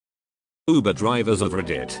Uber drivers of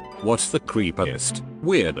Reddit, what's the creepiest,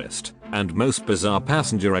 weirdest, and most bizarre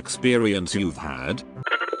passenger experience you've had?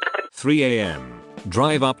 3 AM.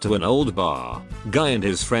 Drive up to an old bar. Guy and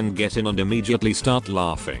his friend get in and immediately start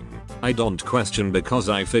laughing. I don't question because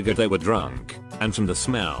I figured they were drunk, and from the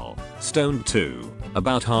smell, stoned too.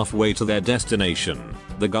 About halfway to their destination,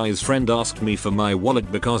 the guy's friend asked me for my wallet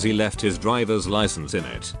because he left his driver's license in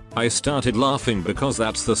it. I started laughing because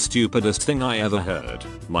that's the stupidest thing I ever heard.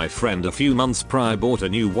 My friend a few months prior bought a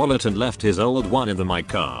new wallet and left his old one in my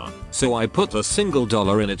car, so I put a single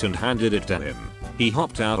dollar in it and handed it to him. He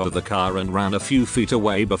hopped out of the car and ran a few feet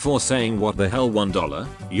away before saying, "What the hell, $1?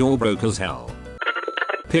 You're broke as hell."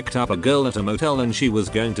 Picked up a girl at a motel and she was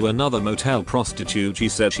going to another motel prostitute. She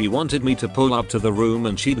said she wanted me to pull up to the room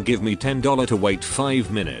and she'd give me $10 to wait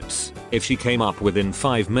 5 minutes. If she came up within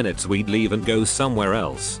 5 minutes we'd leave and go somewhere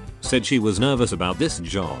else. Said she was nervous about this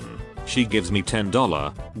John. She gives me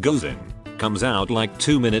 $10, goes in, comes out like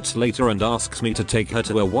 2 minutes later and asks me to take her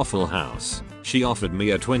to a Waffle House. She offered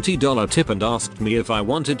me a $20 tip and asked me if I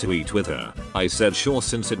wanted to eat with her. I said sure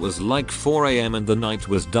since it was like 4 AM and the night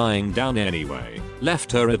was dying down anyway.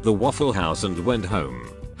 Left her at the Waffle House and went home.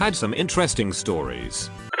 Had some interesting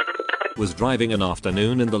stories. Was driving an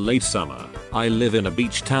afternoon in the late summer. I live in a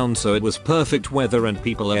beach town so it was perfect weather and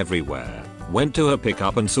people everywhere. Went to a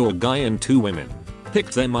pickup and saw a guy and 2 women.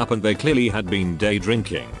 Picked them up and they clearly had been day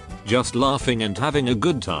drinking. Just laughing and having a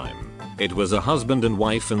good time. It was a husband and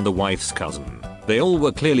wife and the wife's cousin. They all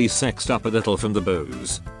were clearly sexed up a little from the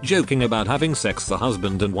booze. Joking about having sex, the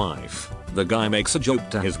husband and wife. The guy makes a joke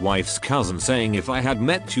to his wife's cousin saying, "If I had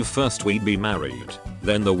met you first we'd be married."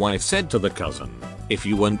 Then the wife said to the cousin, "If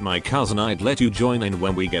you weren't my cousin I'd let you join in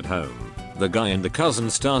when we get home." The guy and the cousin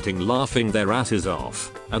starting laughing their asses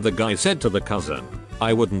off, and the guy said to the cousin,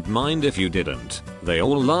 "I wouldn't mind if you didn't." They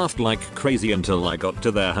all laughed like crazy until I got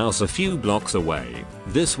to their house a few blocks away.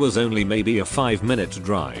 This was only maybe a 5-minute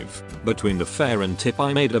drive. Between the fare and tip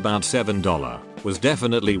I made about $7. Was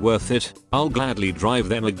definitely worth it. I'll gladly drive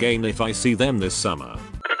them again if I see them this summer.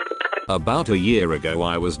 About a year ago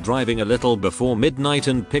I was driving a little before midnight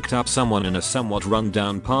and picked up someone in a somewhat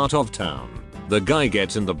run-down part of town. The guy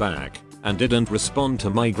gets in the back and didn't respond to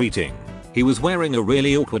my greeting. He was wearing a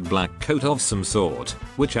really awkward black coat of some sort,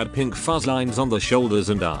 which had pink fuzz lines on the shoulders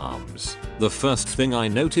and arms. The first thing I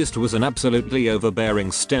noticed was an absolutely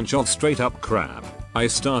overbearing stench of straight up crap. I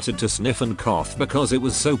started to sniff and cough because it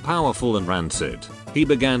was so powerful and rancid. He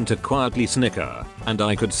began to quietly snicker, and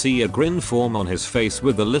I could see a grin form on his face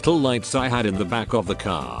with the little lights I had in the back of the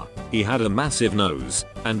car. He had a massive nose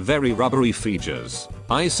and very rubbery features.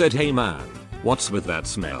 I said, "Hey man, what's with that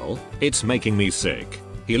smell? It's making me sick."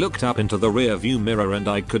 He looked up into the rear view mirror and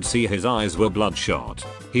I could see his eyes were bloodshot.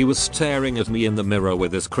 He was staring at me in the mirror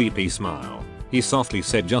with his creepy smile. He softly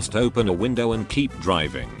said, "Just open a window and keep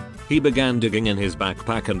driving." He began digging in his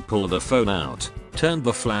backpack and pulled a phone out, turned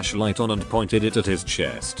the flashlight on and pointed it at his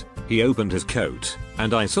chest. He opened his coat,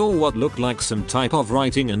 and I saw what looked like some type of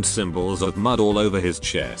writing and symbols of mud all over his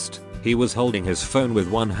chest. He was holding his phone with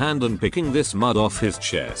one hand and picking this mud off his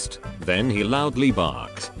chest. Then he loudly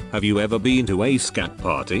barked, "Have you ever been to a scat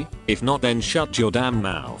party? If not then shut your damn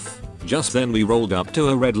mouth." Just then we rolled up to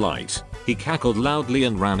a red light. He cackled loudly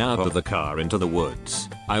and ran out of the car into the woods.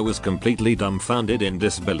 I was completely dumbfounded in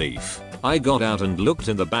disbelief. I got out and looked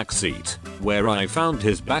in the back seat, where I found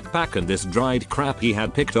his backpack and this dried crap he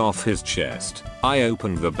had picked off his chest. I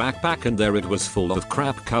opened the backpack and there it was full of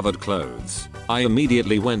crap covered clothes. I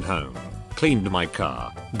immediately went home, cleaned my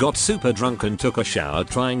car, got super drunk and took a shower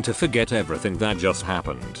trying to forget everything that just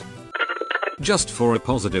happened. Just for a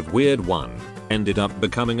positive weird one. Ended up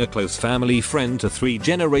becoming a close family friend to 3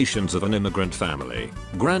 generations of an immigrant family.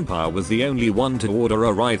 Grandpa was the only one to order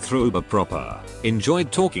a ride through Uber proper.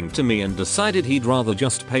 Enjoyed talking to me and decided he'd rather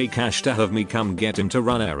just pay cash to have me come get him to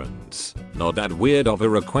run errands. Not that weird of a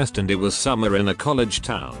request and it was summer in a college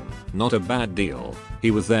town. Not a bad deal. He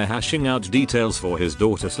was there hashing out details for his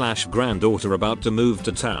daughter/granddaughter about to move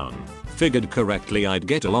to town. Figured correctly I'd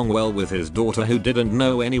get along well with his daughter who didn't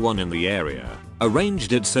know anyone in the area.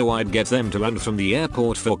 Arranged it so I'd get them to run from the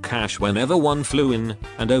airport for cash whenever one flew in,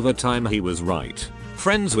 and over time he was right.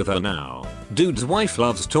 Friends with her now. Dude's wife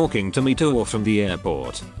loves talking to me to or from the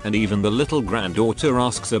airport, and even the little granddaughter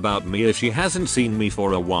asks about me if she hasn't seen me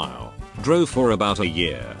for a while. Drove for about a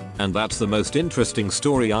year, and that's the most interesting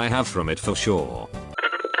story I have from it for sure.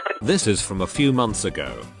 This is from a few months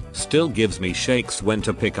ago. Still gives me shakes. Went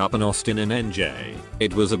to pick up an Austin in NJ.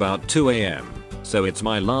 It was about 2 AM, so it's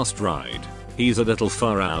my last ride. He's a little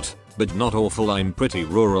far out, but not awful. I'm pretty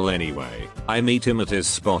rural anyway. I meet him at his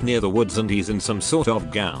spot near the woods and he's in some sort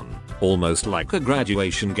of gown, almost like a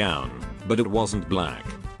graduation gown. but it wasn't black.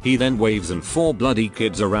 He then waves and 4 bloody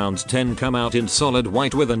kids around 10 come out in solid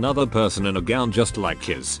white with another person in a gown just like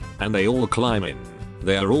his, and they all climb in.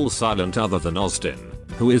 They are all silent other than Austin,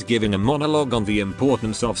 who is giving a monologue on the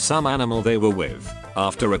importance of some animal they were with.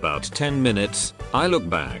 After about 10 minutes, I look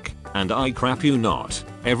back, and I crap you not,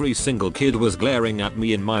 every single kid was glaring at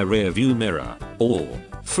me in my rear view mirror. All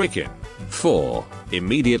freaking 4.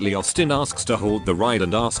 Immediately Austin asks to halt the ride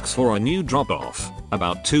and asks for a new drop off,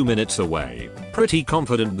 about 2 minutes away. Pretty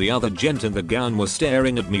confident the other gent in the gown was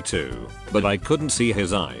staring at me too, but I couldn't see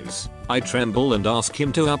his eyes. I tremble and ask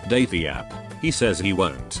him to update the app. He says he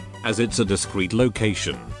won't, as it's a discreet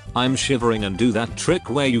location. I'm shivering and do that trick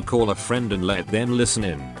where you call a friend and let them listen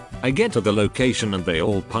in. I get to the location and they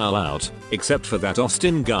all pile out, except for that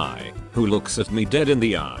Austin guy, who looks at me dead in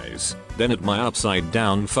the eyes, then at my upside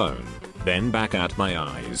down phone, then back at my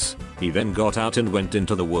eyes. He then got out and went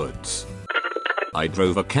into the woods. I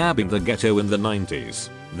drove a cab in the ghetto in the 90s.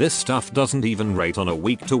 This stuff doesn't even rate on a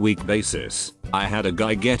week-to-week basis. I had a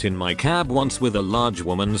guy get in my cab once with a large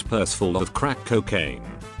woman's purse full of crack cocaine.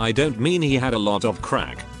 I don't mean he had a lot of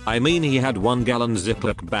crack. I mean he had 1-gallon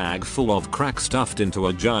Ziploc bag full of crack stuffed into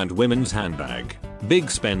a giant women's handbag. Big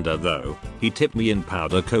spender though. He tipped me in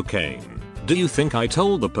powder cocaine. Do you think I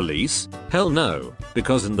told the police? Hell no,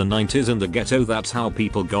 because in the 90s in the ghetto that's how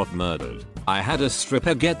people got murdered. I had a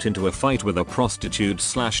stripper get into a fight with a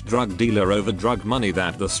prostitute/drug dealer over drug money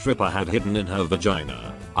that the stripper had hidden in her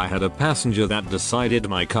vagina. I had a passenger that decided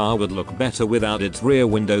my car would look better without its rear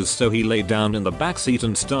windows, so he lay down in the backseat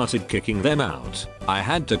and started kicking them out. I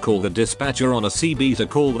had to call the dispatcher on a CB to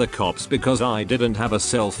call the cops because I didn't have a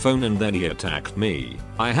cell phone, and then he attacked me.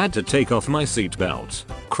 I had to take off my seatbelt,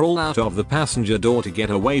 crawl out of the passenger door to get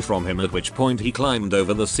away from him, at which point he climbed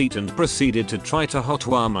over the seat and proceeded to try to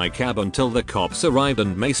hotwire my cab until the cops arrived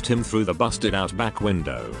and maced him through the busted out back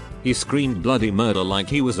window. He screamed bloody murder like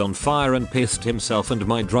he was on fire and pissed himself and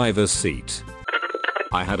my driver's seat.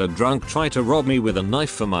 I had a drunk try to rob me with a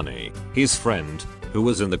knife for money. His friend, who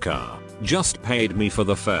was in the car, just paid me for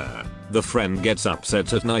the fare. The friend gets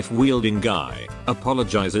upset at knife wielding guy,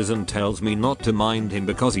 apologizes and tells me not to mind him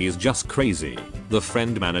because he is just crazy. The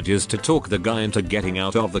friend manages to talk the guy into getting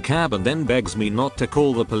out of the cab and then begs me not to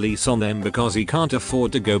call the police on them because he can't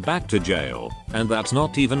afford to go back to jail. And that's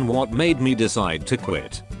not even what made me decide to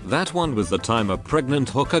quit. That one was the time a pregnant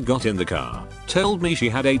hooker got in the car, told me she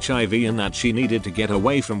had HIV and that she needed to get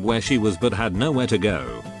away from where she was but had nowhere to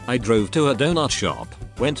go. I drove to a donut shop,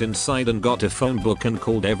 went inside and got a phone book and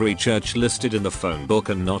called every church listed in the phone book,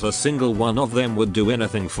 and not a single one of them would do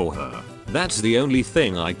anything for her. That's the only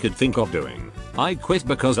thing I could think of doing. I quit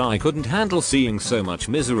because I couldn't handle seeing so much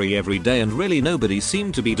misery every day, and really nobody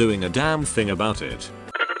seemed to be doing a damn thing about it.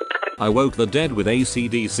 I woke the dead with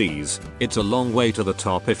AC/DC's It's a Long Way to the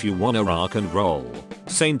Top if you wanna rock and roll.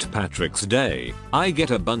 St. Patrick's Day, I get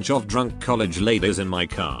a bunch of drunk college ladies in my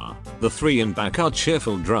car. The 3 in back are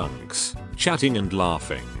cheerful drunks, chatting and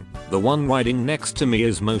laughing. The one riding next to me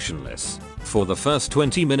is motionless. For the first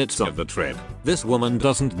 20 minutes of the trip, this woman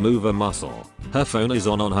doesn't move a muscle. Her phone is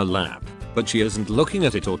on her lap, but she isn't looking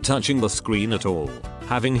at it or touching the screen at all.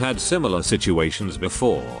 Having had similar situations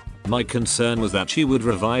before, my concern was that she would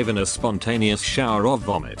revive in a spontaneous shower of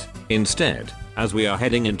vomit. Instead, as we are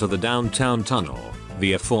heading into the downtown tunnel,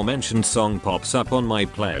 the aforementioned song pops up on my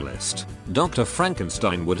playlist. Dr.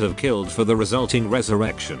 Frankenstein would have killed for the resulting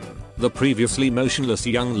resurrection. The previously motionless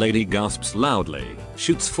young lady gasps loudly,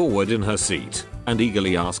 shoots forward in her seat, and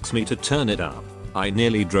eagerly asks me to turn it up. I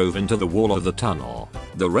nearly drove into the wall of the tunnel.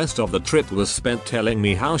 The rest of the trip was spent telling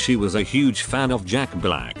me how she was a huge fan of Jack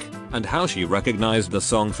Black, and how she recognized the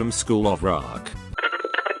song from School of Rock.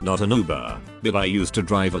 Not an Uber, but I used to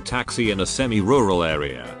drive a taxi in a semi-rural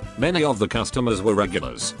area. Many of the customers were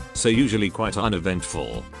regulars, so usually quite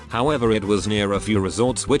uneventful. However, it was near a few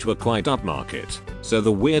resorts which were quite upmarket, so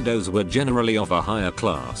the weirdos were generally of a higher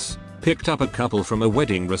class. Picked up a couple from a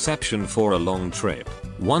wedding reception for a long trip.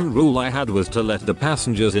 One rule I had was to let the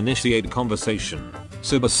passengers initiate conversation.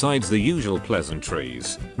 So besides the usual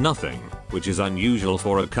pleasantries, nothing, which is unusual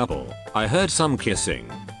for a couple. I heard some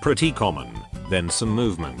kissing, pretty common, then some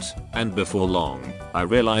movement, and before long, I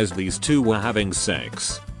realized these two were having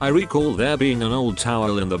sex. I recall there being an old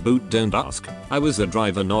towel in the boot. Don't ask. I was the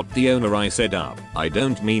driver, not the owner. I said up. I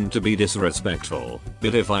don't mean to be disrespectful,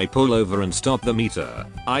 but if I pull over and stop the meter,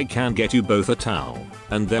 I can get you both a towel.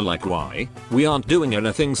 And they're like, why? We aren't doing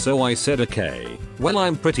anything. So I said, okay. Well,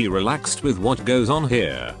 I'm pretty relaxed with what goes on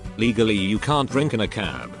here. Legally you can't drink in a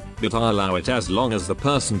cab, but I allow it as long as the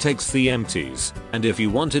person takes the empties, and if you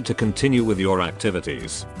wanted to continue with your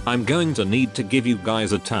activities, I'm going to need to give you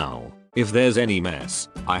guys a towel. If there's any mess,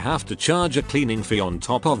 I have to charge a cleaning fee on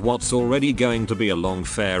top of what's already going to be a long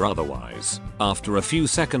fare otherwise. After a few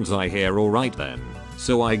seconds I hear alright then.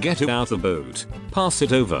 So I get it out the boot, pass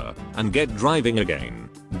it over, and get driving again.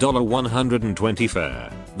 $120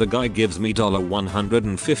 fare. The guy gives me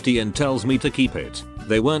 $150 and tells me to keep it.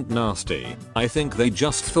 They weren't nasty. I think they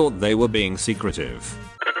just thought they were being secretive.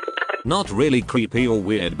 Not really creepy or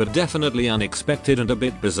weird, but definitely unexpected and a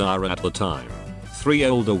bit bizarre at the time. 3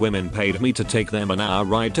 older women paid me to take them an hour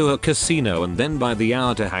ride to a casino and then by the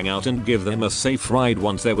hour to hang out and give them a safe ride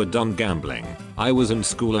once they were done gambling. I was in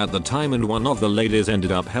school at the time and one of the ladies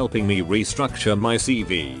ended up helping me restructure my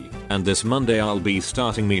CV, and this Monday I'll be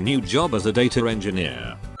starting my new job as a data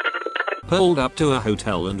engineer. Pulled up to a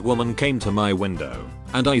hotel and woman came to my window,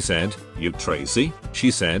 and I said, "You Tracy?"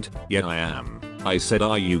 She said, "Yeah, I am." I said,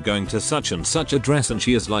 "Are you going to such and such address?" And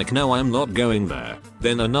she is like, "No, I'm not going there."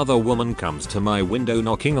 Then another woman comes to my window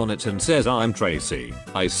knocking on it and says, "I'm Tracy."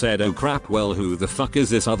 I said, "Oh crap, well who the fuck is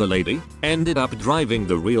this other lady?" Ended up driving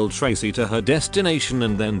the real Tracy to her destination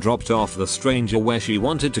and then dropped off the stranger where she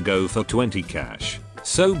wanted to go for 20 cash.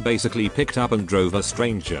 So basically picked up and drove a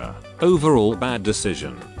stranger. Overall bad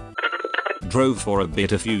decision. Drove for a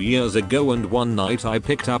bit a few years ago and one night I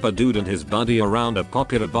picked up a dude and his buddy around a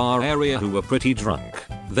popular bar area who were pretty drunk.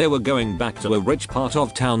 They were going back to a rich part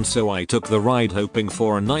of town, so I took the ride hoping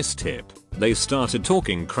for a nice tip. They started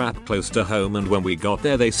talking crap close to home and when we got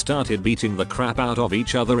there they started beating the crap out of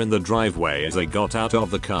each other in the driveway as they got out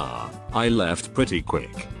of the car. I left pretty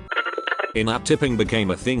quick. In-app tipping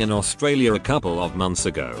became a thing in Australia a couple of months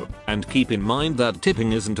ago, and keep in mind that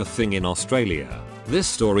tipping isn't a thing in Australia. This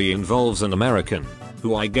story involves an American,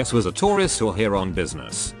 who I guess was a tourist or here on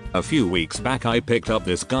business. A few weeks back I picked up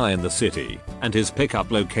this guy in the city, and his pickup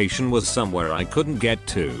location was somewhere I couldn't get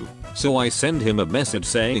to. So I send him a message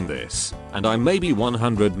saying this, and I'm maybe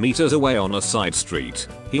 100 meters away on a side street.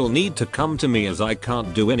 He'll need to come to me as I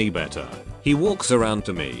can't do any better. He walks around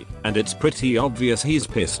to me, and it's pretty obvious he's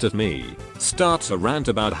pissed at me. Starts a rant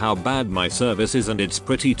about how bad my service is and it's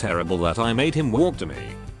pretty terrible that I made him walk to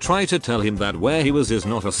me. Try to tell him that where he was is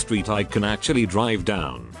not a street I can actually drive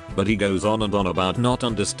down, but he goes on and on about not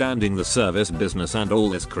understanding the service business and all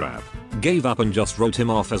this crap. Gave up and just wrote him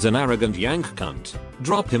off as an arrogant yank cunt.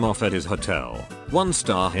 Drop him off at his hotel,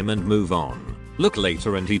 1-star him and move on. Look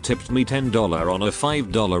later and he tipped me $10 on a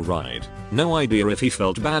 $5 ride. No idea if he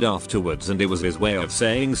felt bad afterwards and it was his way of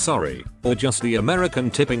saying sorry, or just the American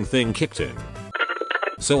tipping thing kicked in.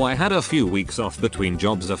 So I had a few weeks off between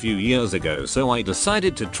jobs a few years ago, so I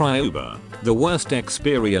decided to try Uber. The worst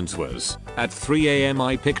experience was, at 3 AM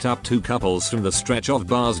I picked up 2 couples from the stretch of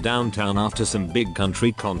bars downtown after some big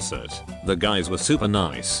country concert. The guys were super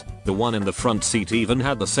nice. The one in the front seat even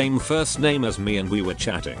had the same first name as me and we were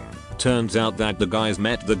chatting. Turns out that the guys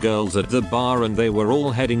met the girls at the bar and they were all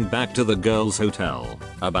heading back to the girls' hotel.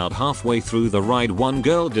 About halfway through the ride one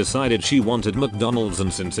girl decided she wanted McDonald's,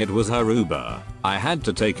 and since it was her Uber, I had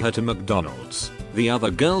to take her to McDonald's. The other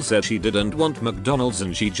girl said she didn't want McDonald's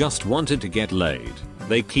and she just wanted to get laid.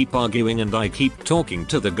 They keep arguing and I keep talking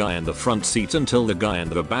to the guy in the front seat until the guy in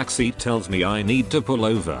the back seat tells me I need to pull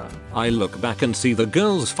over. I look back and see the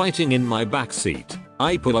girls fighting in my back seat.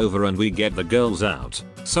 I pull over and we get the girls out.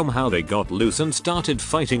 Somehow they got loose and started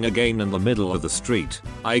fighting again in the middle of the street.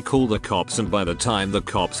 I call the cops and by the time the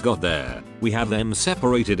cops got there, we have them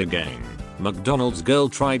separated again. McDonald's girl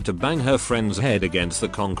tried to bang her friend's head against the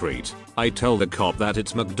concrete. I tell the cop that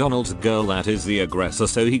it's McDonald's girl that is the aggressor,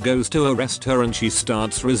 so he goes to arrest her and she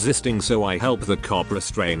starts resisting, so I help the cop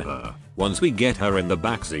restrain her. Once we get her in the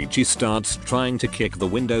backseat she starts trying to kick the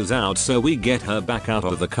windows out, so we get her back out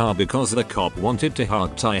of the car because the cop wanted to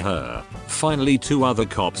hog tie her. Finally 2 other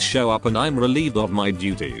cops show up and I'm relieved of my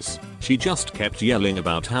duties. She just kept yelling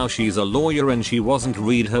about how she's a lawyer and she wasn't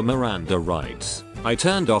read her Miranda rights. I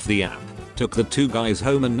turned off the app, took the 2 guys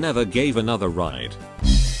home and never gave another ride.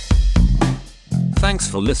 Thanks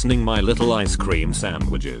for listening my little ice cream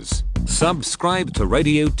sandwiches. Subscribe to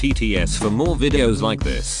Radio TTS for more videos like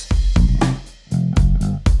this.